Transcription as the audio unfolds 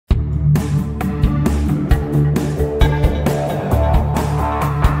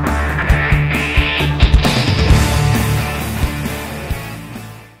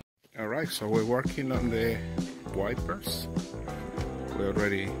so we're working on the wipers. We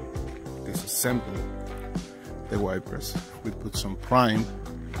already disassembled the wipers. We put some prime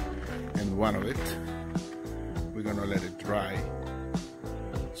in one of it. We're gonna let it dry,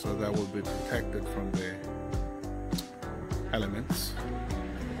 so that will be protected from the elements.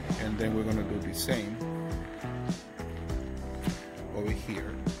 And then we're gonna do the same over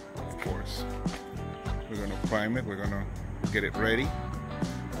here. Of course, we're gonna prime it, we're gonna get it ready,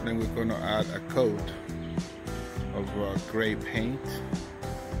 then we're gonna add a coat of gray paint,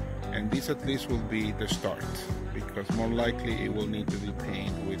 and this at least will be the start, because more likely it will need to be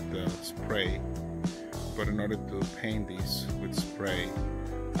painted with spray. But in order to paint this with spray,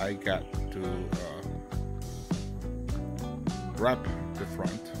 I got to wrap the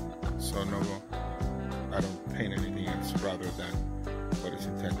front, so no, I don't paint anything else rather than what is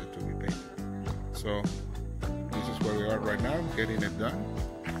intended to be painted. So this is where we are right now, getting it done,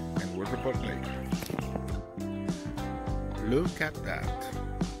 and we'll report later. Look at that.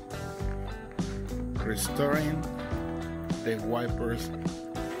 Restoring the wipers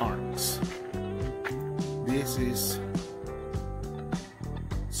arms. This is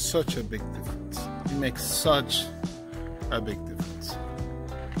such a big difference. It makes such a big difference.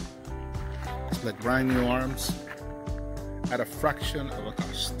 It's like brand new arms at a fraction of a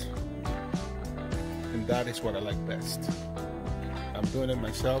cost. And that is what I like best. I'm doing it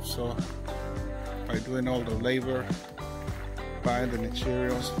myself, so by doing all the labor, buying the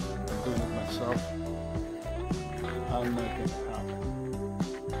materials, and doing it myself, I'll make it happen.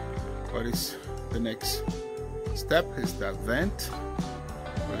 What is the next step is that vent.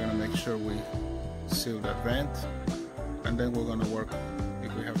 We're gonna make sure we seal that vent, and then we're gonna work,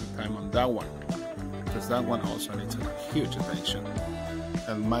 if we have the time, on that one, because that one also needs a huge attention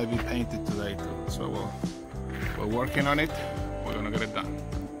and might be painted today too. So we're working on it. We're gonna get it done.